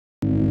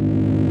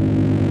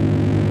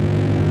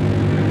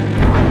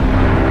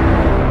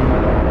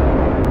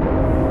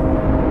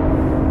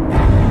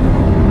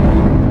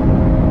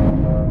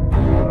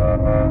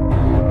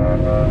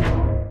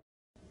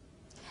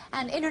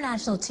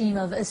international team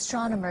of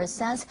astronomers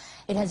says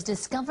it has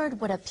discovered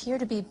what appear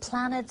to be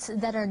planets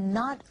that are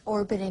not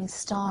orbiting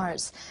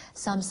stars.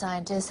 Some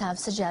scientists have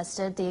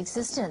suggested the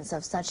existence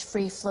of such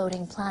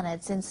free-floating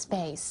planets in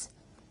space.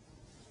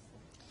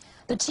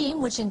 The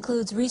team, which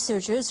includes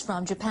researchers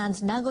from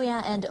Japan's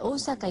Nagoya and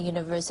Osaka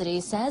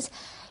universities, says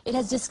it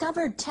has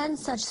discovered 10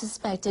 such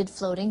suspected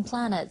floating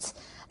planets.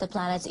 The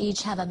planets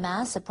each have a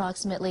mass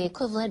approximately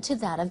equivalent to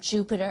that of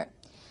Jupiter.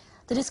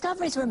 The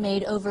discoveries were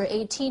made over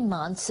 18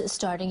 months,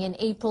 starting in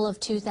April of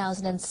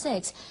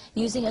 2006,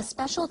 using a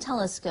special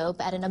telescope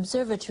at an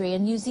observatory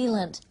in New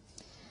Zealand.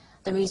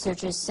 The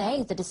researchers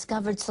say the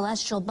discovered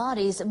celestial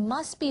bodies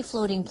must be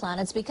floating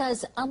planets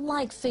because,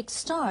 unlike fixed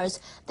stars,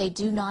 they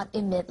do not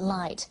emit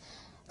light.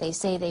 They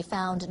say they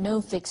found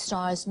no fixed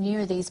stars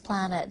near these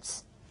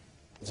planets.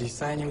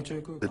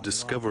 The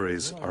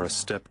discoveries are a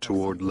step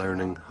toward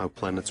learning how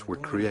planets were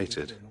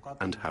created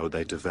and how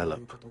they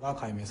develop.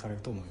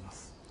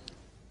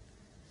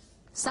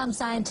 Some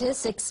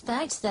scientists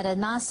expect that a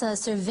NASA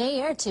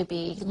surveyor to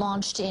be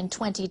launched in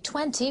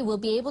 2020 will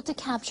be able to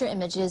capture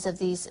images of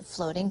these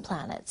floating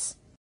planets.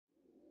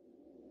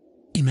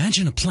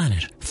 Imagine a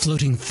planet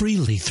floating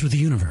freely through the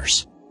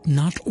universe,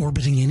 not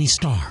orbiting any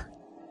star.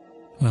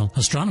 Well,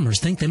 astronomers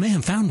think they may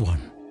have found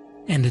one,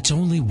 and it's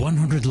only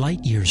 100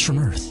 light years from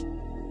Earth.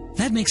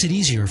 That makes it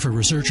easier for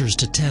researchers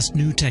to test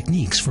new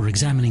techniques for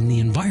examining the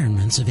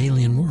environments of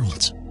alien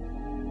worlds.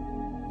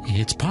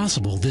 It's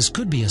possible this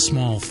could be a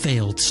small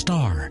failed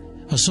star,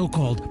 a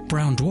so-called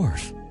brown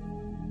dwarf.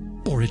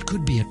 Or it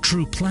could be a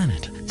true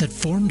planet that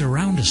formed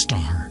around a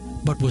star,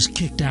 but was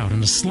kicked out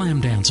in a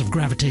slam dance of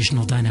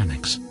gravitational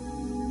dynamics.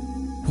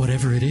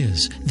 Whatever it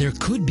is, there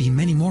could be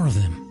many more of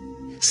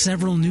them.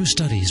 Several new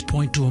studies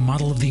point to a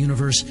model of the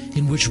universe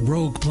in which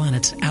rogue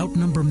planets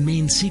outnumber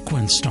main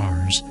sequence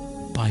stars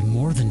by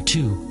more than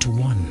 2 to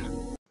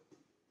 1.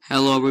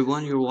 Hello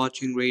everyone, you're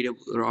watching Radio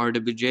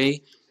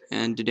RWJ,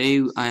 and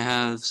today I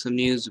have some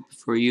news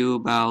for you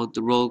about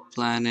the rogue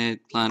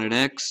planet, Planet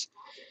X.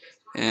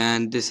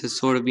 And this has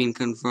sort of been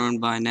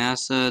confirmed by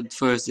NASA.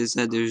 First they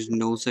said there's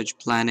no such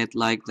planet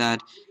like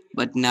that,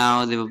 but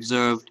now they've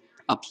observed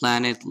a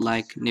planet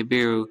like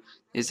Nibiru.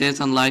 They say it's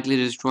unlikely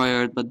to destroy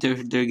Earth, but they're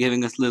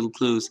giving us little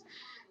clues.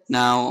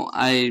 Now,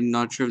 I'm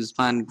not sure if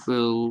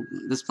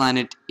this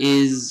planet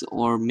is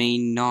or may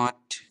not,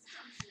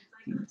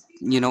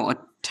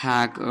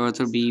 attack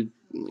Earth or be,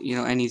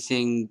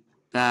 anything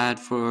bad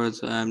for Earth.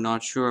 I'm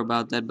not sure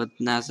about that, but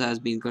NASA's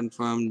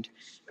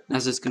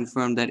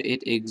confirmed that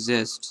it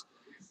exists.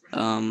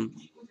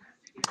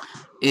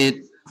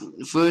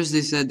 First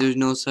they said there's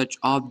no such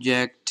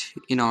object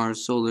in our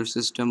solar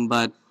system,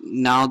 but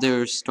now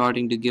they're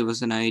starting to give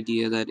us an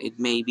idea that it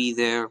may be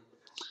there.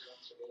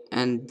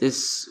 And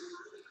this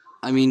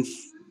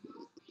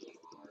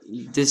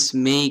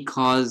may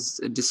cause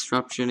a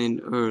disruption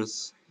in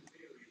Earth,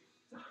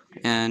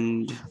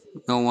 and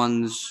no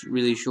one's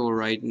really sure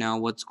right now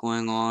what's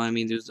going on. I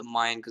mean, there's the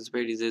Mayan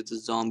conspiracy, there's the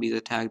zombies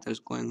attack that's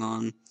going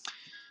on,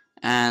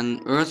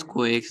 and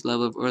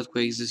level of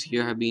earthquakes this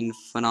year have been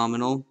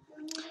phenomenal.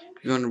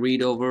 If you want to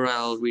read over,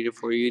 I'll read it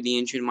for you. The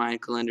ancient Mayan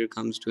calendar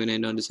comes to an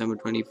end on December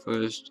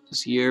 21st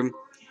this year.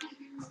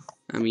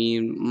 I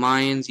mean,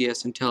 Mayans,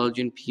 yes,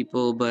 intelligent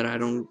people, but I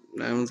don't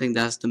think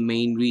that's the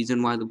main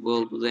reason why the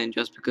world will end,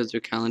 just because their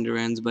calendar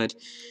ends. But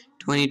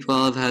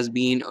 2012 has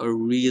been a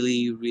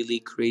really, really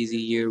crazy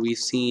year. We've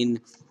seen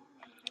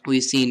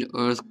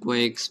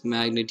earthquakes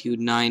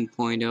magnitude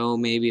 9.0,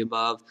 maybe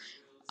above.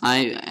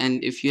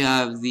 And if you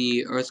have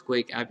the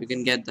earthquake app, you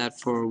can get that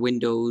for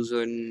Windows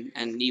and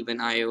even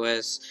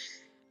iOS.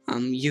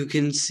 You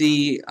can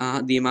see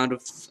the amount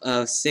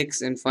of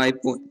 6 and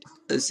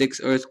 5.6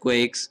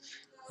 earthquakes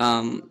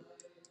on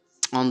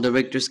the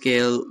Richter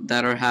scale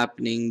that are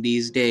happening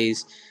these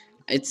days.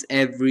 It's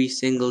every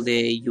single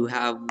day you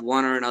have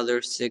one or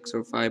another 6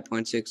 or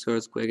 5.6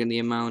 earthquake, and the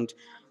amount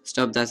of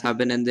stuff that's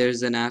happened. And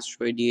there's an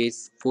asteroid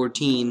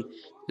DA14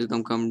 is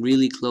gonna come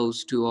really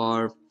close to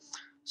our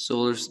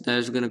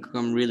that's gonna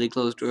come really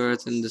close to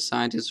Earth, and the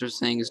scientists are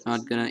saying it's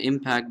not gonna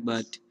impact,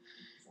 but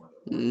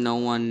no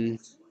one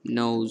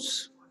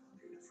knows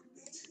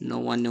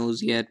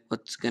yet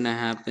what's gonna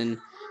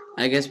happen.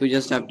 I guess we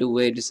just have to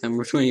wait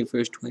December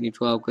 21st,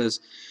 2012,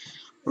 because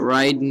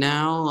right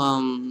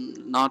now,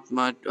 not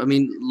much. I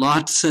mean,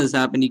 lots has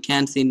happened. You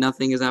can't say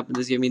nothing has happened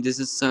this year. I mean, this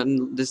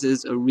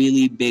is a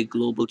really big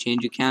global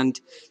change. You can't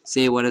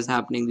say what is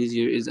happening this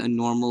year is a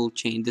normal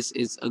change. This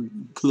is a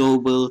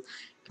global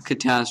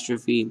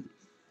catastrophe.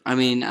 I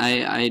mean,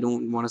 I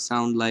don't want to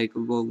sound like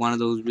one of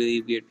those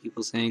really weird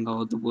people saying,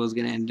 oh, the world's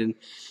gonna end and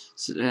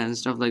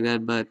stuff like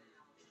that, but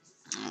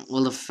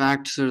well, the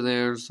facts are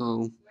there,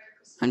 so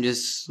I'm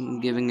just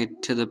giving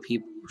it to the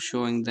people,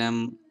 showing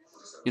them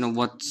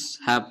what's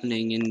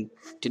happening in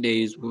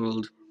today's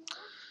world.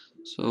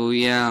 So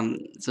yeah,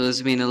 so this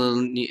has been a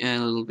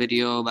little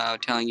video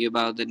about telling you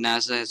about that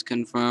NASA has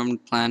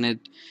confirmed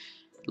planet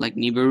like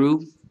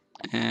Nibiru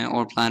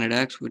or Planet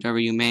X, whichever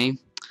you may.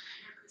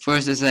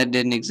 First they said it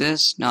didn't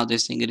exist, now they're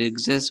saying it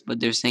exists,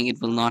 but they're saying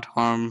it will not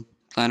harm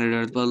planet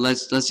Earth. But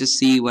let's just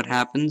see what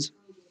happens.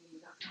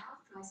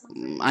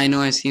 I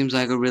know it seems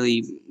like a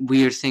really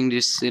weird thing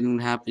to sit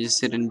and happen, just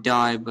sit and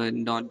die, but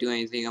not do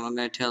anything. I'm not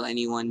gonna tell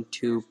anyone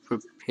to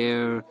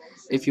prepare.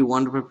 If you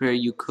want to prepare,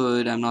 you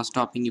could. I'm not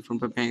stopping you from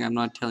preparing. I'm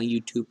not telling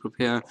you to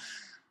prepare.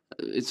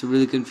 It's a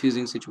really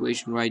confusing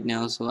situation right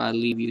now, so I'll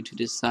leave you to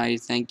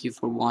decide. Thank you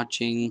for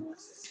watching.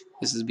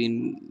 This has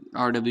been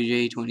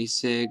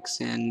RWJ26,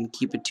 and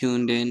keep it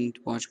tuned in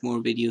to watch more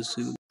videos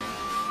soon.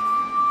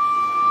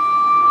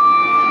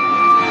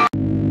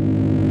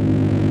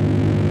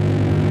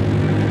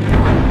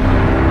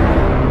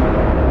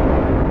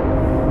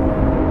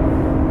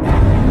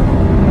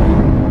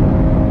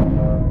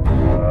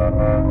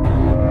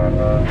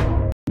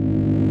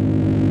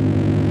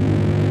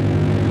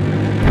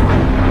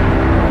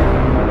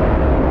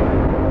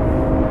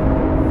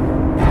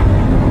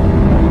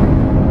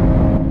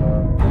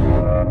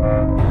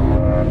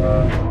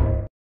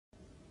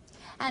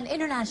 An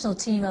international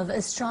team of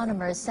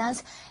astronomers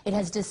says it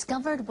has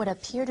discovered what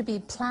appear to be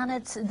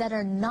planets that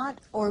are not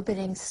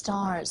orbiting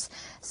stars.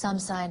 Some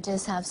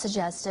scientists have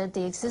suggested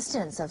the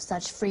existence of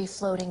such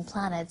free-floating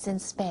planets in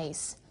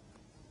space.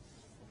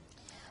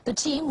 The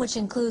team, which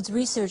includes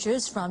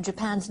researchers from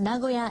Japan's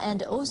Nagoya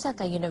and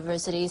Osaka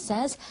universities,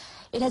 says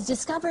it has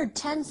discovered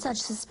 10 such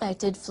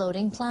suspected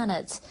floating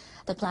planets.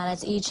 The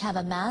planets each have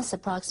a mass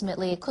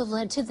approximately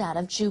equivalent to that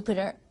of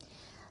Jupiter.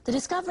 The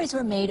discoveries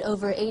were made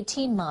over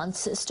 18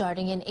 months,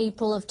 starting in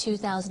April of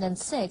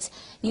 2006,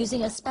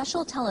 using a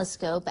special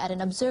telescope at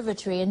an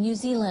observatory in New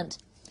Zealand.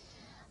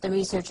 The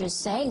researchers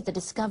say the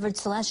discovered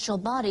celestial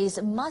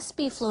bodies must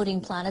be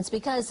floating planets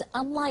because,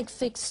 unlike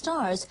fixed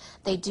stars,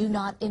 they do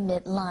not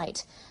emit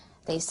light.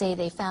 They say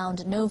they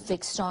found no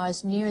fixed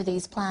stars near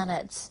these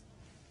planets.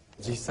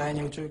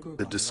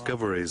 The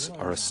discoveries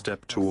are a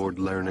step toward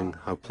learning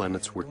how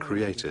planets were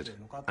created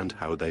and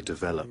how they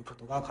develop.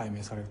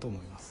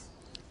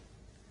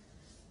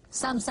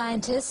 Some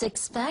scientists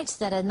expect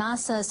that a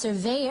NASA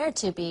surveyor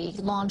to be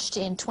launched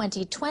in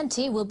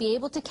 2020 will be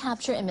able to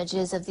capture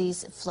images of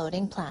these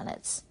floating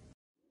planets.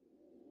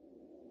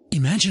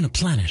 Imagine a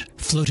planet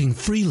floating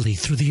freely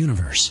through the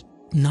universe,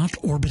 not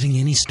orbiting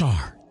any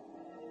star.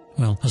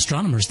 Well,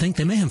 astronomers think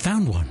they may have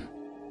found one,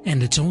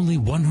 and it's only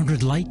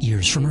 100 light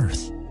years from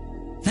Earth.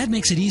 That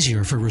makes it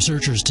easier for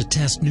researchers to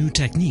test new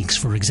techniques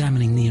for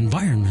examining the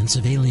environments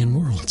of alien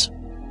worlds.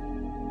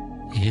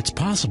 It's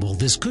possible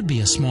this could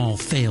be a small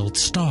failed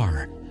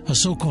star, a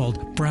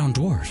so-called brown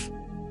dwarf.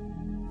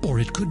 Or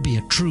it could be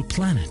a true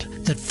planet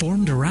that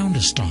formed around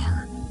a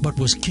star, but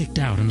was kicked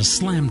out in a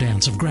slam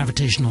dance of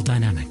gravitational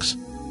dynamics.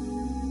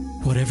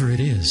 Whatever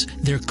it is,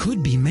 there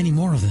could be many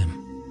more of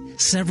them.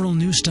 Several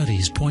new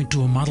studies point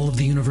to a model of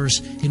the universe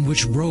in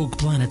which rogue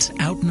planets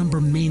outnumber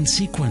main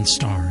sequence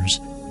stars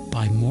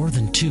by more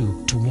than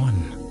 2 to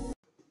 1.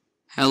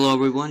 Hello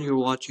everyone, you're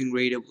watching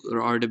Radio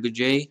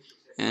RWJ,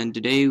 and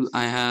today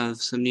I have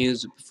some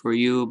news for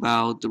you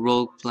about the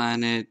rogue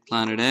planet,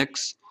 Planet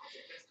X,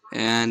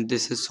 and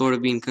this has sort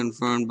of been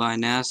confirmed by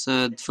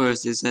NASA.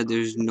 First they said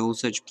there's no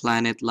such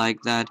planet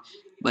like that,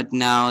 but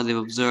now they've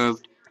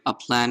observed a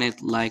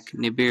planet like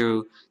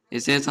Nibiru. They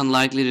say it's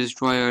unlikely to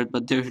destroy Earth,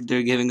 but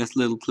they're giving us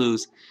little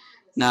clues.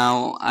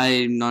 Now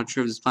I'm not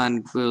sure if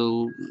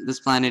this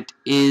planet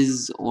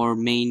is or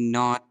may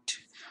not,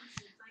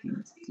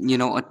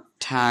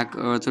 attack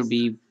Earth or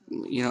be,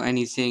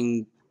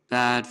 anything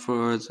bad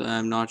for Earth.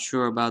 I'm not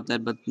sure about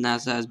that, but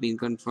NASA's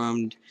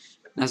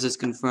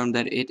confirmed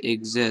that it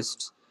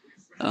exists.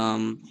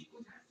 Um,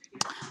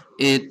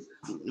 it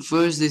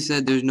First they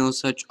said there's no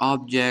such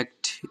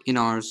object in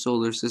our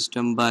solar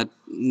system, but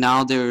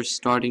now they're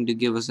starting to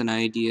give us an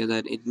idea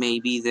that it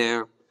may be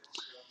there,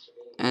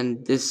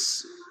 and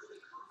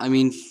I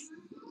mean,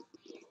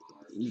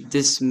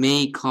 this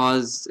may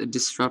cause a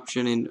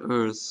disruption in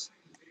Earth,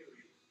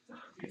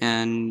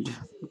 and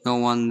no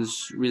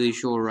one's really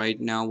sure right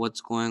now what's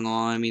going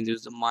on. I mean,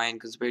 there's the Mayan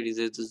conspiracy,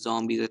 there's the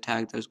zombies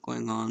attack that's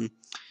going on,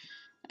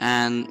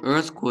 and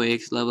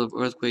level of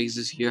earthquakes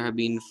this year have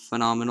been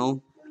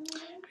phenomenal.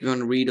 If you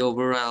want to read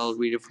over, I'll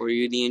read it for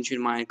you. The ancient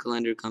Mayan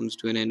calendar comes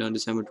to an end on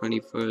December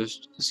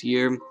 21st this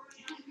year.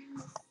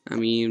 I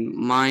mean,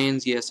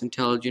 Mayans, yes,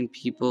 intelligent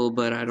people,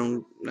 but I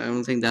don't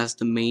think that's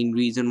the main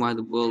reason why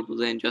the world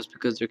will end, just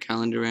because their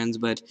calendar ends.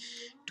 But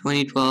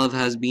 2012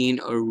 has been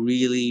a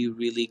really,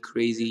 really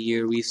crazy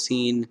year. We've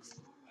seen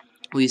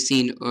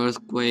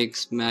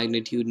earthquakes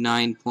magnitude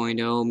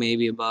 9.0,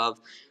 maybe above.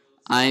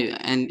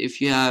 And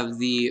if you have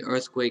the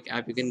earthquake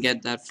app, you can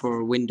get that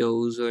for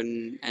Windows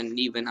and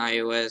even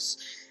iOS.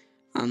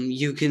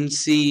 You can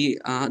see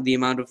the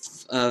amount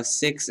of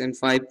 6 and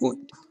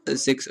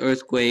 5.6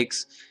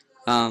 earthquakes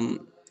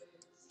on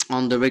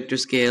the Richter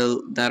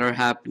scale that are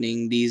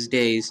happening these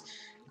days.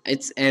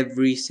 It's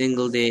every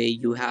single day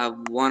you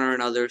have one or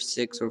another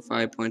 6 or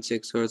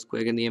 5.6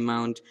 earthquake, and the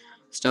amount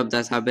of stuff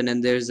that's happened.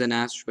 And there's an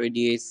asteroid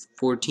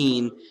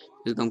DA14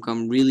 that's gonna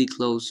come really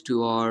close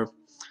to our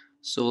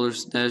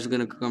that's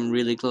gonna come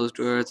really close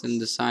to Earth, and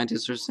the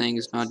scientists are saying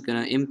it's not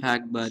gonna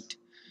impact, but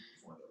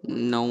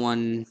no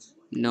one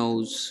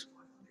knows.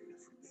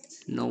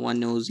 No one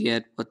knows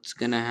yet what's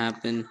gonna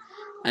happen.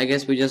 I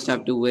guess we just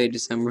have to wait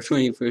December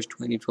 21st,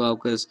 2012,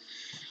 because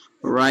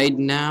right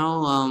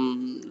now,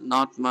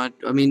 not much.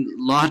 I mean,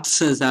 lots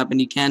has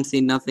happened. You can't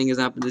say nothing has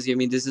happened this year. I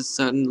mean, this is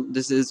certain.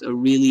 This is a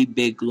really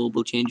big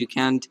global change. You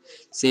can't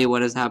say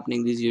what is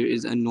happening this year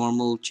is a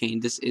normal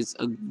change. This is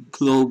a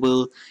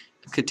global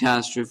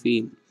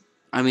catastrophe.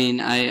 I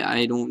mean,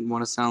 I don't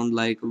want to sound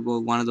like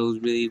one of those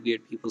really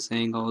weird people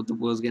saying, "Oh, the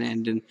world's gonna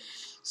end,"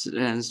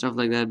 and stuff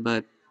like that.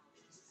 But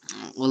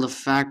well, the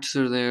facts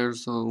are there,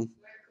 so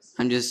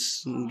I'm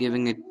just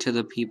giving it to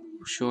the people,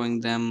 showing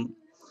them,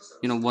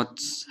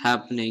 what's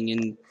happening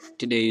in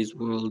today's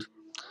world.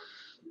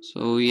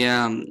 So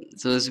yeah,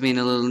 so this has been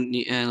a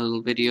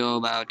little video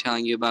about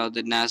telling you about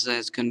that NASA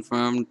has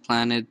confirmed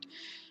planet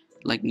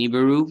like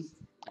Nibiru,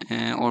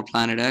 or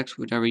Planet X,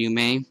 whichever you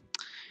may.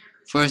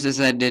 First they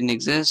said it didn't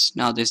exist.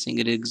 Now they're saying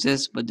it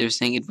exists, but they're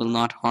saying it will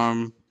not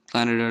harm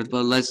planet Earth.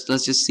 But let's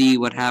just see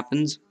what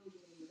happens.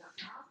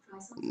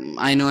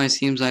 I know it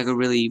seems like a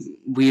really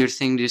weird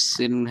thing to just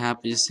sit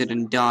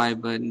and die,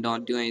 but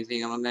not do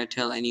anything. I'm not gonna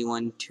tell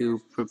anyone to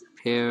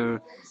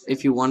prepare.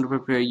 If you want to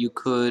prepare, you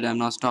could. I'm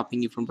not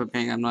stopping you from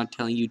preparing. I'm not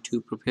telling you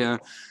to prepare.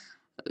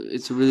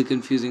 It's a really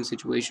confusing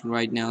situation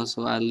right now,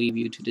 so I'll leave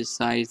you to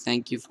decide.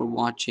 Thank you for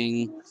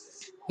watching.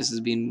 This has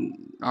been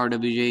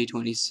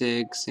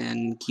RWJ26,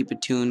 and keep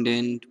it tuned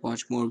in to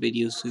watch more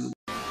videos soon.